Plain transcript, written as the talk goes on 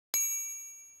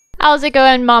How's it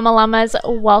going, Mama Llamas?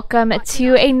 Welcome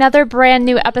to another brand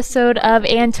new episode of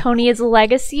Antonia's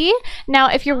Legacy. Now,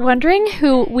 if you're wondering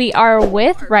who we are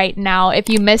with right now, if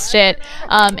you missed it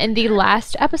in the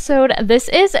last episode, this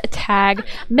is Tag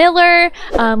Miller.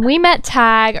 We met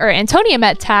Tag, or Antonia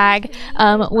met Tag,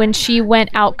 when she went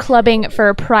out clubbing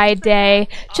for Pride Day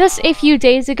just a few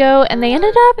days ago, and they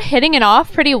ended up hitting it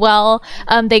off pretty well.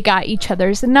 They got each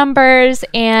other's numbers,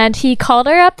 and he called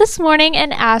her up this morning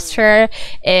and asked her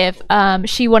if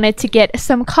she wanted to get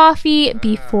some coffee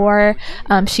before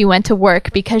she went to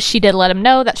work, because she did let him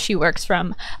know that she works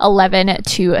from 11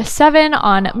 to 7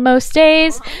 on most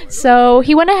days. So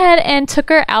he went ahead and took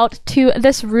her out to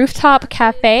this rooftop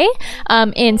cafe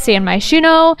in San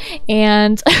Myshuno,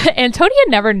 and Antonia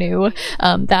never knew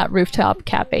that rooftop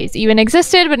cafes even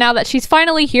existed, but now that she's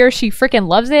finally here, she freaking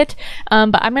loves it.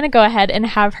 But I'm gonna go ahead and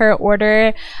have her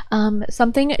order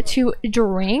something to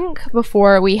drink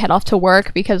before we head off to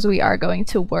work, because we are going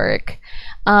to work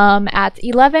at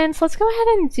 11. So let's go ahead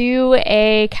and do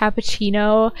a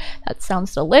cappuccino. That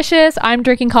sounds delicious. I'm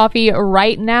drinking coffee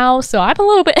right now, so I'm a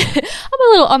little bit I'm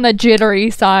a little on the jittery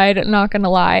side, not gonna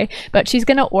lie, but she's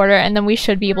gonna order and then we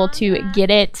should be able to get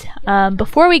it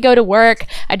before we go to work.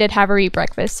 I did have her eat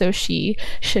breakfast, so she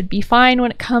should be fine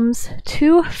when it comes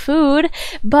to food.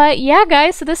 But yeah,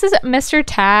 guys, so this is Mr.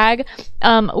 Tag.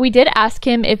 We did ask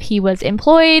him if he was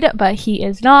employed, but he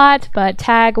is not. But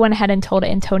Tag went ahead and told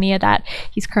Antonia that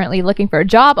he's currently looking for a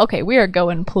job. Okay, we are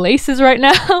going places right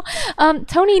now.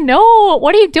 Tony, no,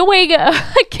 what are you doing?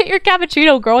 Get your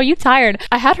cappuccino, girl, you tired.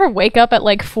 I had her wake up at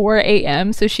like 4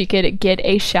 a.m. so she could get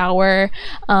a shower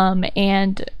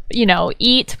and, you know,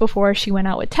 eat before she went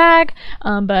out with Tag.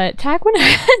 But Tag went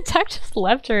ahead, Tag just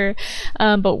left her.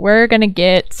 But we're gonna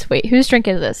get, wait, whose drink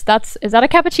is this? Is that a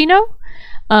cappuccino?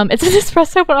 It's an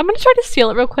espresso, but I'm gonna try to steal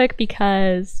it real quick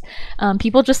because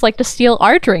people just like to steal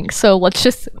our drinks, so let's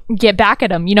just get back at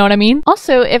them, you know what I mean?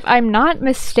 Also, if I'm not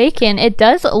mistaken, it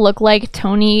does look like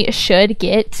Tony should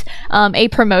get a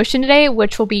promotion today,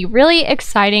 which will be really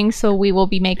exciting, so we will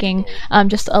be making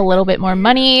just a little bit more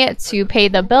money to pay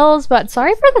the bills. But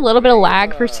sorry for the little bit of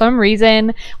lag. For some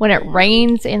reason, when it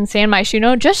rains in San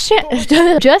Myshuno, just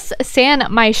San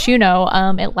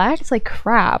Myshuno, it lags like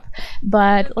crap.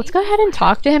 But let's go ahead and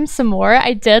talk to him some more.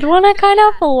 I did want to kind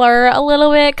of flirt a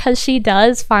little bit because she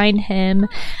does find him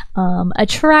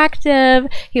attractive.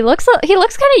 He looks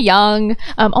kind of young.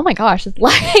 Oh my gosh, it's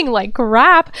lagging like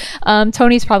crap.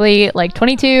 Tony's probably like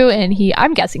 22 and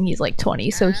I'm guessing he's like 20,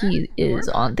 so he is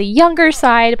on the younger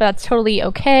side, but that's totally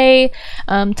okay.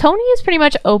 Tony is pretty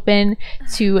much open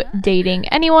to dating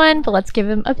anyone, but let's give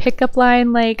him a pickup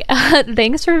line like,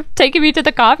 thanks for taking me to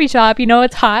the coffee shop, you know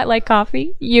it's hot like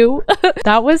coffee, you.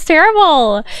 That was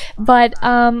terrible. But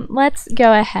let's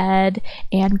go ahead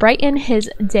and brighten his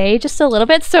day just a little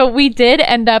bit. So we did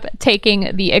end up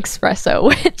taking the espresso,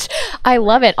 which I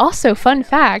love it. Also, fun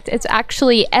fact, it's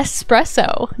actually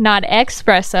espresso, not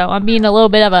espresso. I'm being a little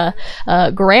bit of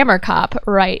a grammar cop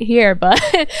right here, but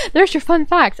there's your fun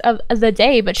fact of the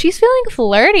day. But she's feeling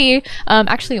flirty.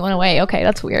 Actually, it went away. Okay,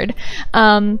 that's weird.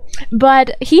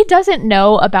 But he doesn't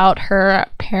know about her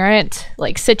parent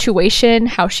like situation,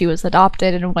 how she was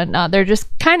adopted and whatnot. They're just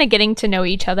kind of getting to know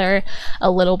each other a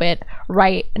little bit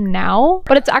right now.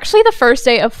 But it's actually the first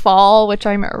day of fall, which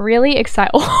I'm really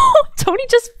excited. Oh, Tony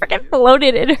just freaking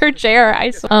floated in her chair.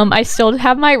 I still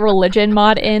have my religion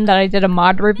mod in that I did a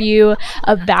mod review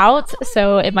about,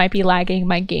 so it might be lagging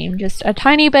my game just a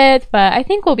tiny bit, but I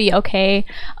think we'll be okay.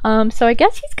 So I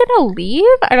guess he's gonna leave.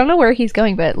 I don't know where he's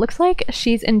going, but it looks like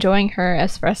she's enjoying her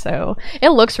espresso. It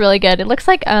looks really good. It looks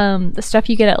like the stuff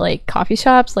you get at like coffee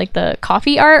shops, like the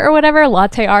coffee art or whatever,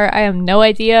 latte art. I have no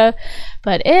idea,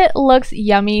 but it looks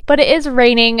yummy. But it is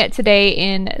raining today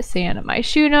in San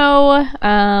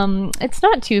Myshuno. It's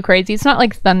not too crazy. It's not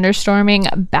like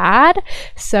thunderstorming bad,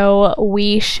 so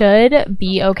we should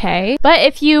be okay. But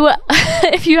if you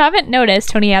if you haven't noticed,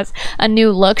 Tony has a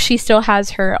new look. She still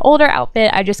has her older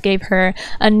outfit. I just gave her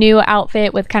a new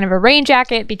outfit with kind of a rain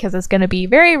jacket because it's going to be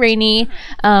very rainy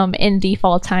in the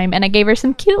fall time, and I gave her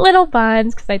some cute little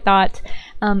buns because I thought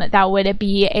that would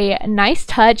be a nice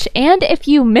touch. And if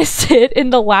you missed it in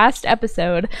the last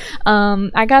episode,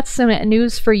 I got some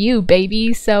news for you,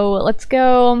 baby. So let's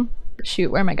go.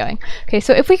 Shoot, where am I going? Okay,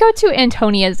 so if we go to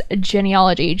Antonia's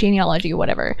genealogy,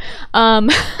 whatever.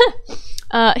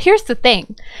 Here's the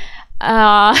thing.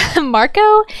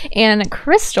 Marco and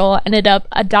Crystal ended up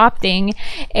adopting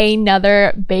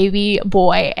another baby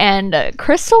boy, and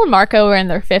Crystal and Marco are in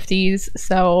their 50s,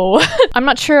 so I'm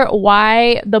not sure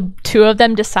why the two of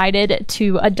them decided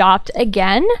to adopt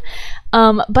again.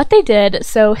 But they did.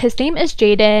 So his name is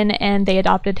Jaden, and they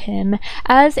adopted him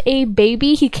as a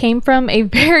baby. He came from a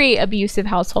very abusive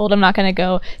household. I'm not going to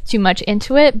go too much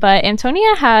into it, but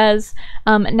Antonia has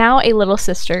now a little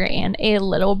sister and a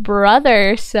little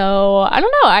brother. So I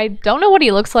don't know. I don't know what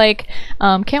he looks like.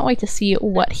 Can't wait to see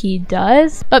what he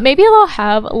does. But maybe they'll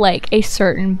have like a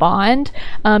certain bond,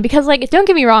 because like, don't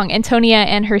get me wrong, Antonia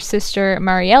and her sister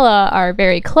Mariella are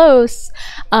very close.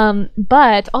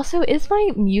 But also, is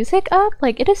my music up?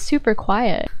 Like, it is super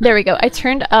quiet. There we go. I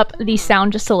turned up the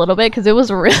sound just a little bit because it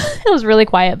was really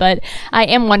quiet. But I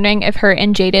am wondering if her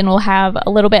and Jaden will have a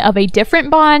little bit of a different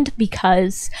bond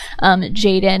because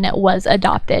Jaden was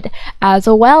adopted as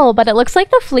well. But it looks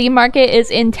like the flea market is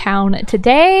in town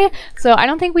today, so I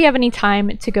don't think we have any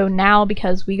time to go now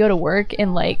because we go to work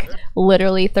in like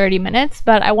literally 30 minutes.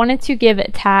 But I wanted to give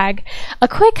Tag a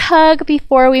quick hug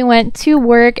before we went to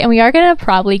work, and we are gonna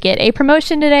probably get a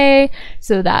promotion today,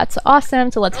 so that's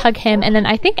awesome. So let's hug him, and then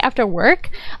I think after work,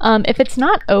 if it's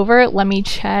not over, let me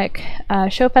check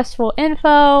show festival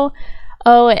info.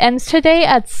 Oh, it ends today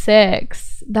at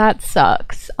 6. That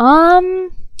sucks.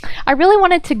 I really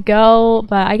wanted to go,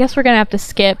 but I guess we're gonna have to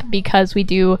skip because we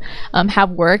do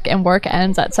have work, and work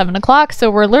ends at 7 o'clock,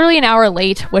 so we're literally an hour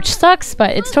late, which sucks,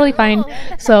 but it's totally fine.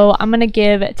 So I'm gonna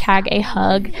give Tag a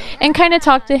hug and kind of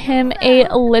talk to him a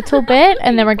little bit,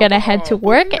 and then we're gonna head to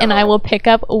work, and I will pick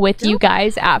up with you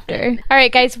guys after. All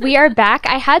right, guys, we are back.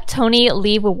 I had Tony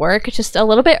leave work just a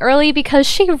little bit early because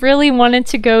she really wanted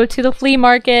to go to the flea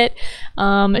market.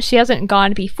 She hasn't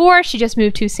gone before. She just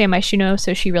moved to San Myshuno,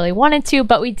 so she really wanted to,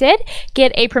 but we did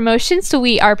get a promotion, so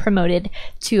we are promoted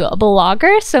to a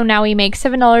blogger. So now we make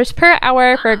 $7 per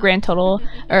hour for a grand total,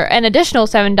 or an additional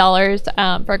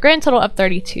 $7 for a grand total of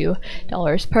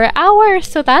 $32 per hour.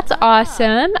 So that's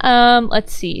awesome.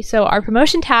 Let's see. So our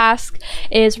promotion task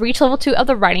is reach level 2 of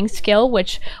the writing skill,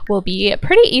 which will be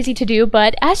pretty easy to do.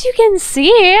 But as you can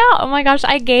see, oh my gosh,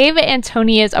 I gave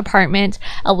Antonia's apartment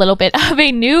a little bit of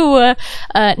a new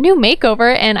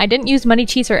makeover, and I didn't use money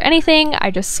cheats or anything.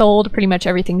 I just sold pretty much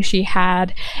everything she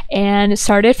had and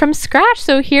started from scratch.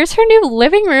 So here's her new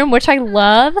living room, which I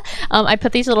love. I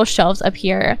put these little shelves up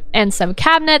here and some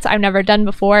cabinets I've never done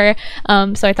before,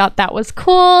 so I thought that was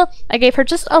cool. I gave her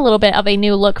just a little bit of a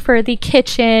new look for the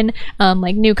kitchen,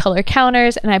 like new color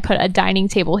counters, and I put a dining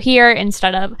table here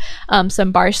instead of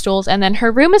some bar stools. And then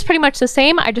her room is pretty much the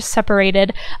same. I just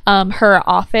separated her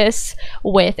office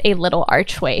with a little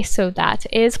archway, so that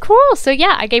is cool. So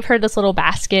yeah, I gave her this little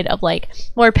basket of like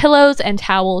more pillows and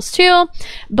towels too.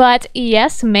 But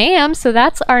yes ma'am, so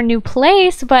that's our new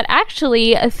place. But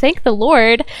actually, thank the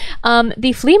Lord,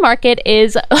 the flea market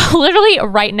is literally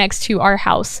right next to our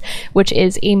house, which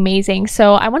is amazing.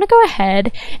 So I want to go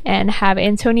ahead and have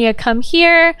Antonia come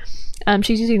here.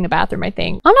 She's using the bathroom, I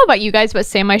think. I don't know about you guys, but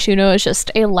San Myshuno is just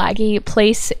a laggy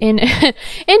place in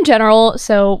general,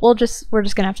 so we're just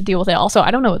gonna have to deal with it. Also,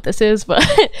 I don't know what this is, but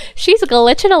she's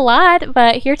glitching a lot.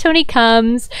 But here Tony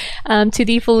comes to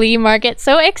the flea market.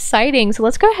 So exciting. So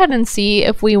let's go ahead and see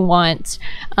if we want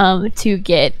to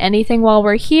get anything while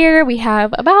we're here. We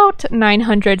have about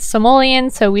 900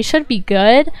 simoleons, so we should be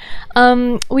good.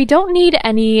 We don't need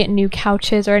any new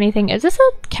couches or anything. Is this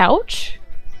a couch?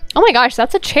 Oh my gosh,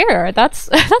 that's a chair. That's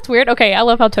weird. Okay, I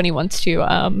love how Tony wants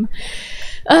to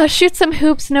shoot some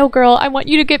hoops. No, girl, I want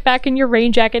you to get back in your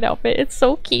rain jacket outfit. It's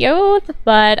so cute.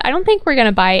 But I don't think we're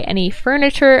gonna buy any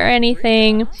furniture or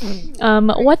anything.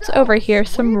 What's over here?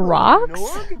 Some rocks?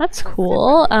 That's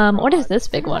cool. What is this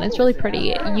big one? It's really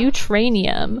pretty.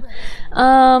 Eutranium.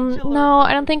 No,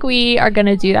 I don't think we are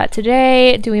gonna do that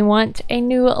today. Do we want a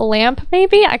new lamp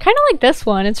maybe? I kind of like this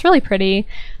one. It's really pretty.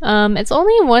 It's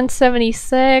only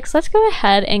 176. Let's go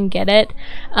ahead and get it.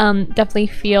 Definitely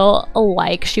feel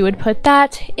like she would put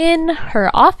that in her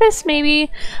office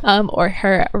maybe, or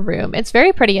her room. It's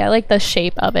very pretty. I like the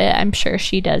shape of it. I'm sure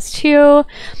she does too.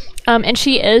 And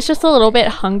she is just a little bit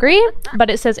hungry, but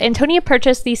it says Antonia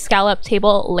purchased the scallop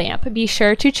table lamp. Be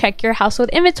sure to check your household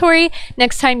inventory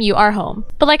next time you are home.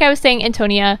 But like I was saying,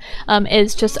 Antonia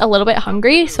is just a little bit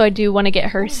hungry, so I do want to get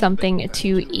her something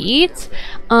to eat.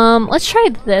 Let's try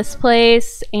this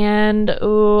place. And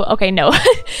ooh, okay, no.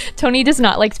 Tony does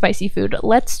not like spicy food.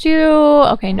 Let's do,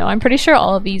 okay, no, I'm pretty sure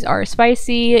all of these are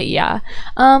spicy. Yeah.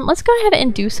 Let's go ahead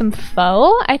and do some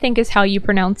pho, I think is how you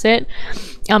pronounce it.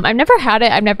 I've never had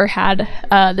it. I've never had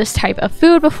this type of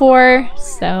food before,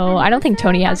 so I don't think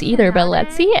Tony has either, but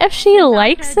let's see if she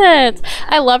likes it.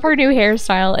 I love her new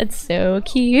hairstyle. It's so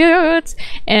cute,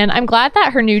 and I'm glad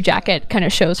that her new jacket kind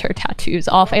of shows her tattoos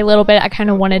off a little bit. I kind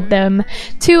of wanted them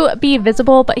to be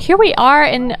visible, but here we are,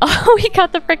 and oh, we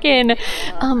got the freaking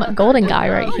golden guy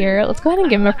right here. Let's go ahead and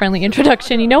give him a friendly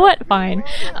introduction. You know what? Fine.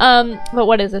 But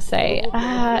what does this say?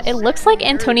 It looks like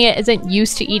Antonia isn't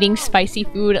used to eating spicy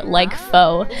food like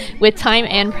pho. With time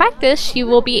and practice, she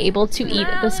will be able to eat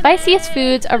the spiciest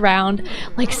foods around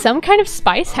like some kind of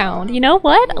spice hound. You know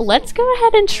what? Let's go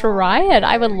ahead and try it.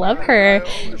 I would love her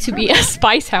to be a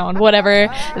spice hound, whatever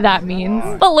that means.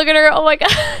 But look at her. Oh my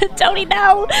god. Tony,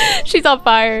 no! She's on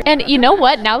fire. And you know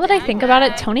what? Now that I think about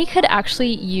it, Tony could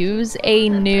actually use a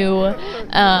new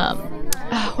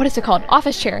what is it called?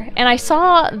 Office chair. And I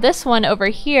saw this one over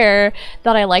here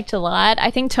that I liked a lot. I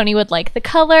think Tony would like the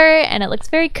color, and it looks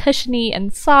very cushiony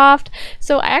and soft.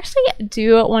 So I actually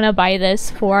do want to buy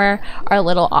this for our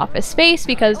little office space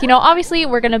because, you know, obviously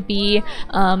we're going to be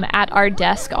at our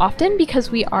desk often because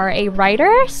we are a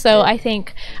writer. So I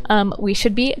think we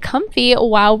should be comfy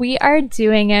while we are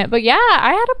doing it. But yeah,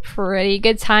 I had a pretty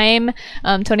good time.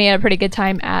 Tony had a pretty good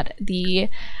time at the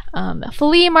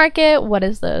flea market. What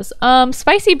is this?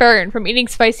 Spicy burn from eating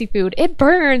spicy food. It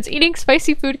burns. Eating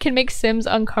spicy food can make Sims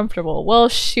uncomfortable. Well,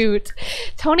 shoot.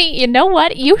 Tony, you know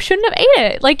what? You shouldn't have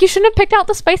ate it. Like, you shouldn't have picked out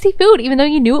the spicy food even though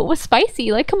you knew it was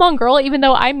spicy. Like, come on, girl. Even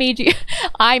though I made you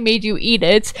I made you eat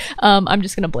it. I'm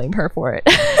just gonna blame her for it.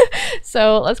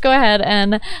 So let's go ahead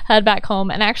and head back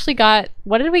home. And I actually got,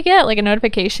 what did we get? Like a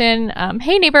notification.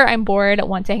 Hey neighbor, I'm bored.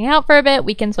 Want to hang out for a bit?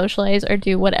 We can socialize or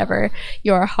do whatever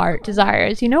your heart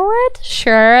desires. You know what?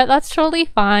 Sure, that's totally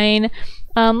fine.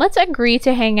 Let's agree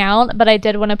to hang out, but I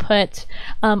did want to put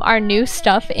our new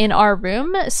stuff in our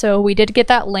room. So we did get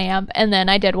that lamp, and then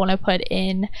I did want to put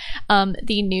in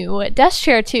the new desk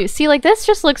chair too. See, like this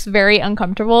just looks very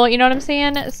uncomfortable, you know what I'm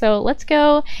saying? So let's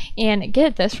go and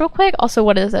get this real quick. Also,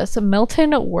 what is this? A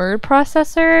Milton word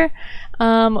processor.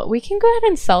 We can go ahead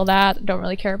and sell that. Don't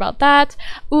really care about that.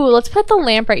 Ooh, let's put the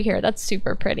lamp right here. That's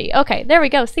super pretty. Okay, there we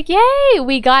go. So yay,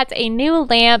 we got a new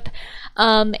lamp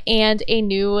and a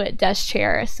new desk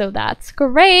chair, so that's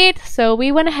great. So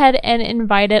we went ahead and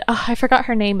invited, oh, I forgot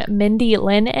her name, Mindy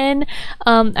Lynn in.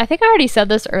 I think I already said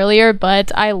this earlier,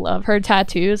 but I love her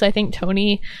tattoos. I think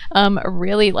Tony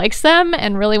really likes them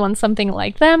and really wants something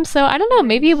like them. So I don't know,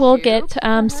 maybe we'll get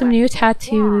some new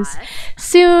tattoos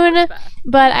soon.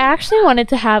 But I actually wanted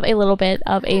to have a little bit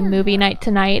of a movie night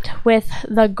tonight with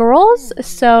the girls.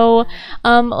 So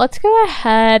let's go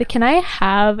ahead. Can I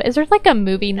have, is there like a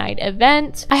movie night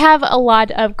event? I have a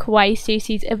lot of Kawaii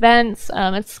Stacy's events.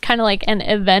 It's kind of like an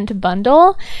event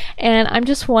bundle. And I'm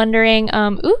just wondering,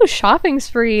 ooh, shopping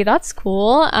spree. That's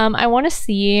cool. I want to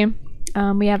see.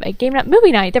 We have a game night,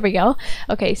 movie night. There we go.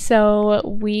 Okay, so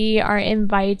we are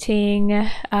inviting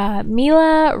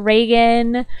Mila,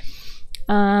 Reagan.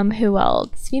 Who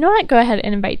else? You know what? Go ahead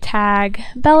and invite Tag,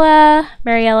 Bella,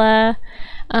 Mariella,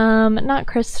 not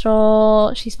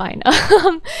Crystal. She's fine.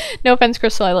 No offense,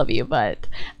 Crystal. I love you, but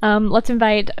let's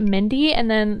invite Mindy,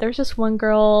 and then there's just one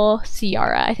girl,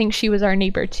 Ciara. I think she was our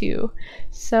neighbor too.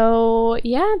 So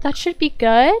yeah, that should be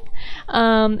good.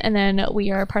 And then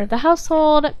we are part of the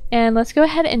household, and let's go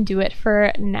ahead and do it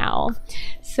for now.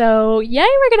 So yay,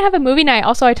 we're gonna have a movie night.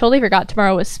 Also, I totally forgot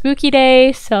tomorrow was spooky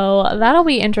day, so that'll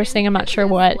be interesting. I'm not sure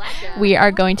what we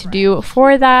are going to do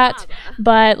for that,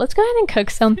 but let's go ahead and cook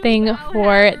something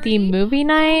for the movie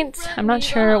night. I'm not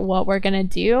sure what we're gonna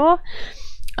do.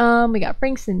 We got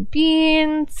franks and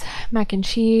beans, mac and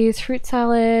cheese, fruit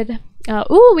salad.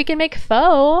 Ooh, we can make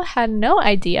pho. Had no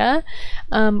idea.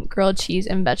 Grilled cheese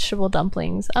and vegetable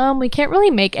dumplings. We can't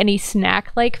really make any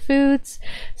snack-like foods,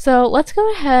 so let's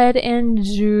go ahead and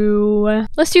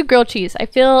let's do grilled cheese. I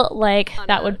feel like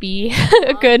that would be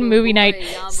a good movie night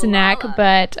snack,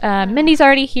 but Mindy's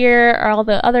already here. Are all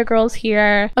the other girls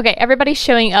here? Okay, everybody's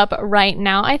showing up right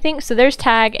now, I think. So there's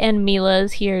Tag, and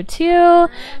Mila's here too,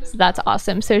 so that's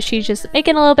awesome. So she's just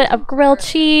making a little bit of grilled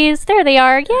cheese. There they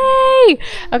are. Yay!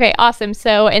 Okay, awesome.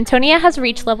 So Antonia has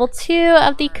reached level 2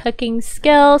 of the cooking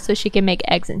skill, so she can make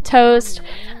eggs and toast,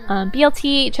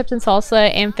 BLT, chips and salsa,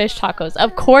 and fish tacos.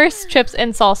 Of course, chips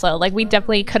and salsa. Like, we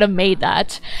definitely could have made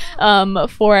that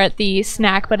for the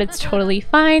snack, but it's totally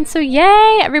fine. So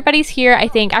yay, everybody's here. I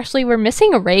think actually we're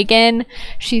missing Reagan.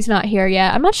 She's not here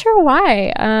yet. I'm not sure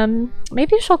why.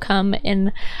 Maybe she'll come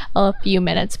in a few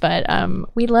minutes, but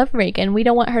we love Reagan. We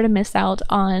don't want her to miss out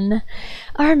on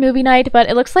our movie night, but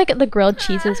it looks like the grilled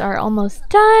cheeses are almost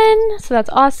done, so that's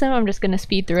awesome. I'm just gonna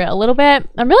speed through it a little bit.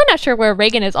 I'm really not sure where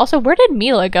Reagan is. Also, where did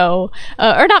Mila go?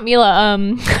 Or not Mila,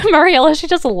 Mariella, she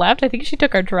just left. I think she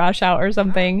took our trash out or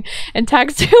something. And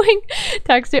Tag's doing,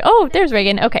 oh, there's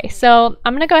Reagan. Okay, so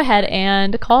I'm gonna go ahead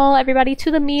and call everybody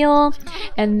to the meal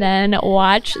and then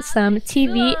watch some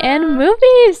TV and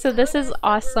movies. So this is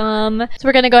awesome. So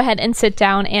we're gonna go ahead and sit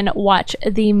down and watch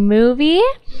the movie.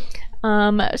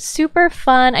 Super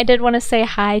fun. I did want to say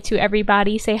hi to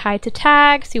everybody, say hi to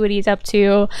Tag, see what he's up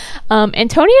to.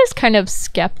 Antonia is kind of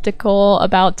skeptical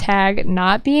about Tag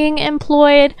not being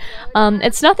employed.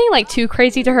 It's nothing like too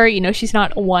crazy to her, you know, she's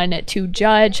not one to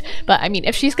judge, but I mean,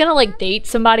 if she's gonna like date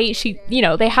somebody, she, you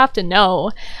know, they have to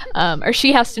know, or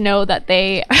she has to know that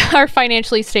they are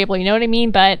financially stable, you know what I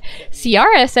mean? But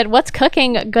Ciara said, what's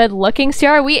cooking? Good looking.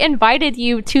 Ciara, we invited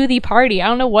you to the party. I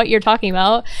don't know what you're talking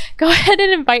about. Go ahead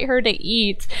and invite her to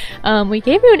eat. We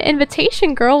gave you an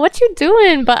invitation, girl. What you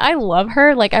doing? But I love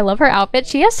her. Like, I love her outfit.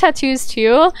 She has tattoos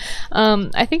too.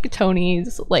 I think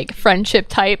Tony's like friendship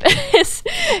type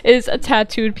is a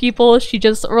tattooed people. She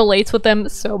just relates with them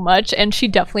so much, and she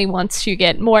definitely wants to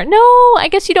get more. No, I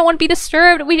guess you don't want to be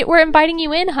disturbed. We're inviting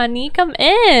you in, honey. Come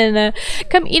in.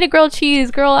 Come eat a grilled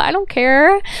cheese, girl. I don't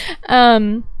care.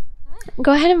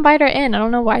 Go ahead and invite her in. I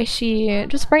don't know why she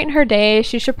just brighten her day.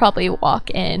 She should probably walk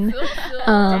in.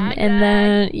 And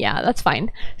then, yeah, that's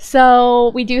fine.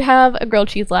 So we do have a grilled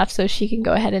cheese left, so she can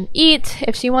go ahead and eat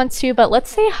if she wants to. But let's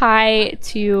say hi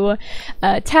to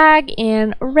Tag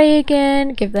and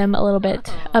Reagan. Give them a little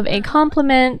bit of a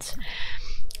compliment.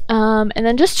 And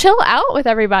then just chill out with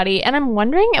everybody. And I'm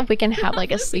wondering if we can have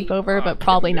like a sleepover, but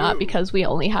probably not because we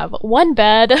only have one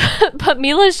bed. But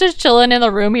Mila's just chilling in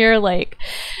the room here, like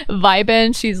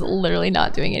vibing. She's literally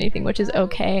not doing anything, which is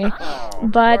okay.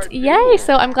 But yay,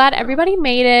 so I'm glad everybody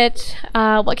made it.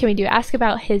 What can we do? Ask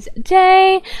about his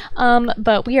day.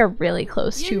 But we are really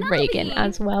close to Reagan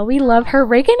as well. We love her.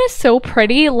 Reagan is so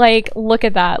pretty. Like, look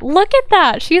at that. Look at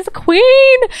that. She's a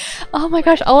queen. Oh my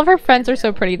gosh, all of her friends are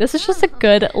so pretty. This is just a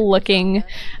good looking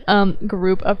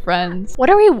group of friends.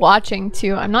 What are we watching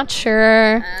too? I'm not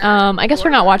sure. I guess we're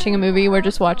not watching a movie, we're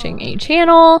just watching a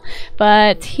channel.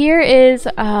 But here is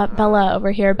Bella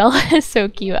over here. Bella is so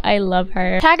cute. I love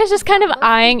her. Tag is just kind of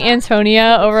eyeing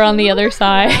Antonia over on the other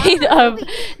side of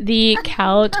the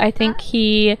couch. I think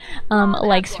he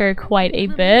likes her quite a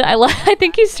bit. I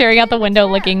think he's staring out the window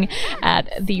looking at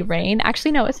the rain.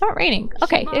 Actually, no, it's not raining.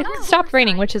 Okay, it stopped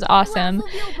raining, which is awesome.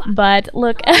 But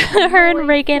look, her and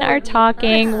Reagan are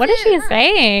talking. What is she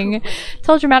saying?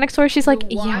 Tell a dramatic story. She's like,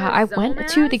 yeah, I went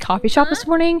to the coffee shop this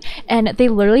morning and they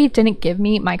literally didn't give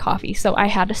me my coffee, so I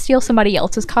had to steal somebody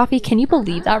else's coffee. Can you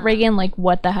believe that, Reagan? Like,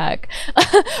 what the heck?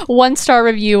 1-star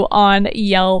review on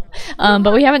Yelp.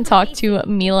 But we haven't talked to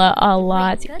Mila a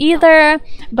lot either.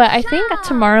 But I think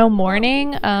tomorrow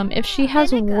morning, if she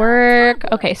has work,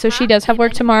 okay, so she does have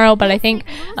work tomorrow, but I think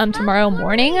tomorrow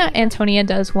morning Antonia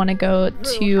does want to go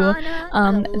to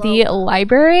the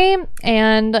library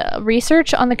and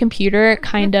research on the computer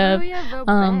kind of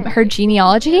her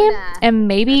genealogy and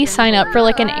maybe sign up for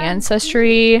like an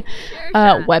ancestry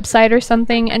website or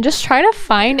something and just try to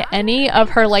find any of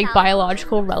her like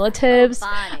biological relatives,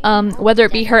 whether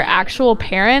it be her actual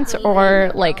parents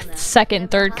or like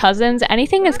second, third cousins.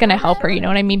 Anything is going to help her, you know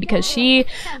what I mean? Because she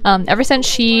ever since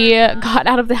she got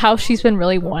out of the house, she's been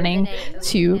really wanting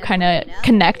to kind of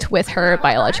connect with her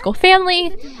biological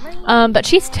family. But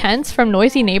she's tense from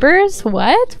noisy neighbors.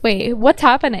 What? Wait, what's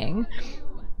happening?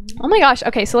 Oh my gosh.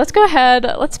 Okay, so let's go ahead.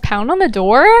 Let's pound on the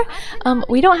door.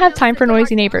 We don't have time for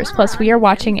noisy neighbors. Plus, we are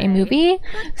watching a movie,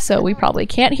 so we probably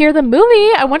can't hear the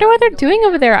movie. I wonder what they're doing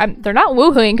over there. They're not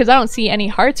woohooing because I don't see any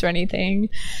hearts or anything.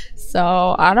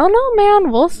 So, I don't know,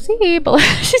 man. We'll see. But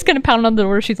she's going to pound on the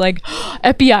door. She's like,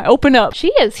 FBI, open up. She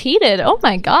is heated. Oh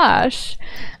my gosh.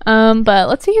 But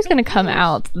let's see who's gonna come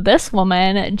out. This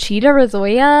woman, Jita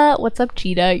Razoya. What's up,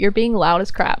 Jita? You're being loud as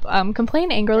crap.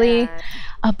 Complain angrily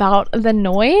about the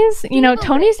noise. You know,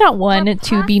 Tony's not one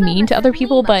to be mean to other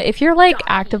people, but if you're like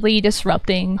actively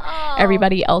disrupting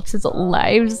everybody else's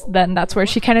lives, then that's where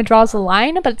she kind of draws the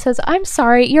line. But it says, I'm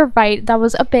sorry, you're right, that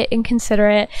was a bit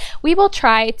inconsiderate. We will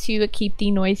try to keep the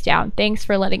noise down. Thanks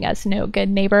for letting us know, good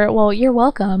neighbor. Well, you're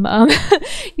welcome.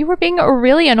 You were being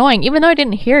really annoying, even though I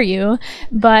didn't hear you.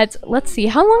 But let's see,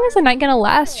 how long is the night gonna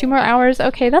last? 2 more hours?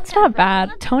 Okay, that's not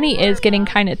bad. Tony is getting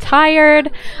kind of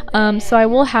tired, so I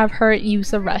will have her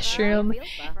use the restroom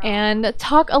and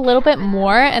talk a little bit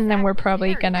more, and then we're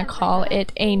probably gonna call it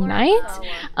a night.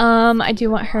 I do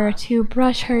want her to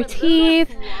brush her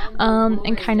teeth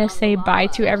and kind of say bye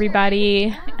to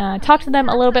everybody, talk to them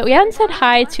a little bit. We haven't said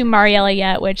hi to to Mariella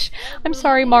yet, which I'm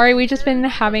sorry, Mari, we've just been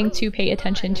having to pay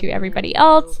attention to everybody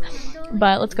else.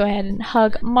 But let's go ahead and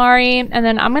hug Mari, and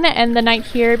then I'm gonna end the night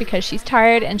here because she's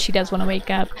tired and she does want to wake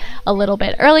up a little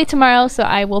bit early tomorrow, so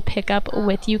I will pick up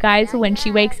with you guys when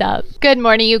she wakes up. Good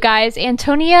morning, you guys.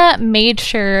 Antonia made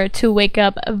sure to wake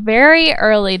up very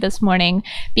early this morning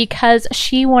because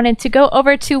she wanted to go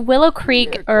over to Willow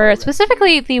Creek, or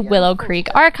specifically the Willow Creek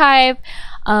Archive,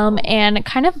 and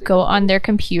kind of go on their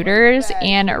computers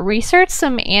and research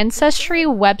some ancestry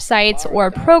websites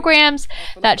or programs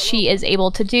that she is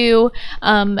able to do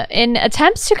in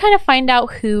attempts to kind of find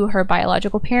out who her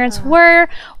biological parents were,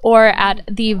 or at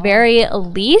the very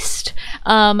least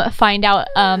find out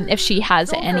if she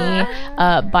has any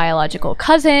biological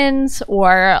cousins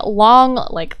or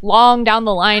long down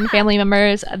the line family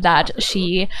members that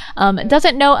she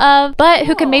doesn't know of, but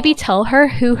who can maybe tell her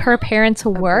who her parents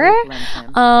were.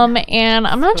 And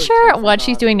I'm not sure what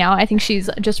she's doing now. I think she's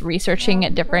just researching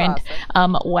different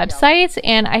websites,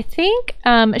 and I think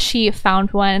she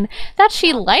found one that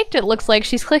she liked. It looks like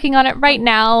she's clicking on it right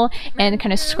now and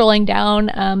kind of scrolling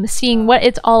down, seeing what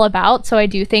it's all about. So I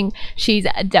do think she's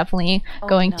definitely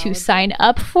going to sign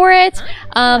up for it.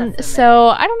 So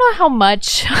I don't know how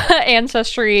much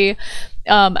ancestry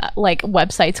like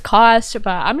websites cost, but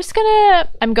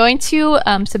I'm going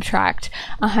to subtract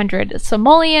 100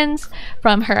 simoleons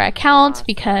from her account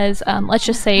because let's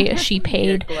just say she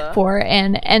paid for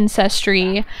an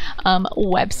ancestry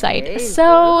website.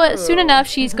 So soon enough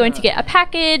she's going to get a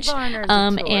package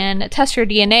and test her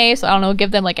DNA. So I don't know,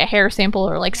 give them like a hair sample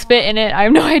or like spit in it. I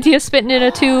have no idea, spitting in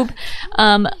a tube.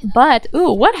 But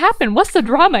ooh, what happened? What's the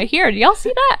drama here? Do y'all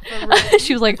see that?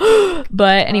 She was like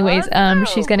but anyways,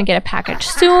 she's gonna get a package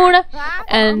soon,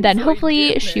 and then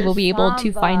hopefully she will be able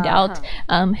to find out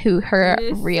who her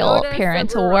real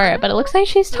parents were. But it looks like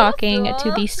she's talking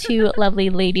to these two lovely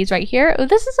ladies right here. Oh,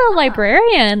 this is a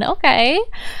librarian. Okay,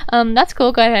 that's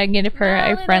cool. Go ahead and give her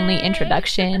a friendly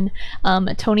introduction.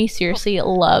 Tony seriously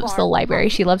loves the library.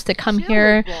 She loves to come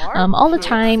here all the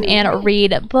time and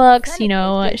read books. You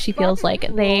know, she feels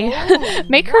like they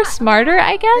make her smarter,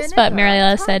 I guess. But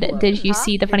Mariella said, "Did you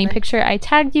see the funny picture I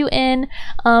tagged you in?"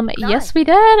 Yes, we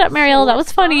did, Mariella. That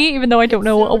was funny, even though I don't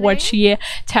know what she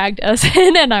tagged us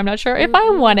in, and I'm not sure if I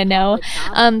want to know.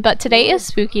 But today is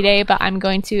spooky day, but I'm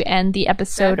going to end the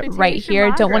episode right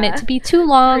here. Don't want it to be too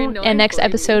long, and next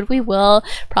episode we will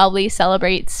probably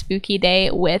celebrate spooky day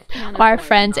with our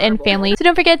friends and family. So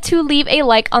don't forget to leave a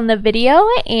like on the video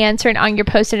and turn on your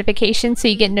post notifications so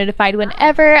you get notified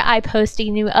whenever I post a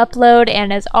new upload.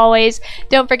 And as always,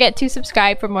 don't forget to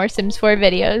subscribe for more Sims 4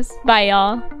 videos. Bye,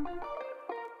 y'all.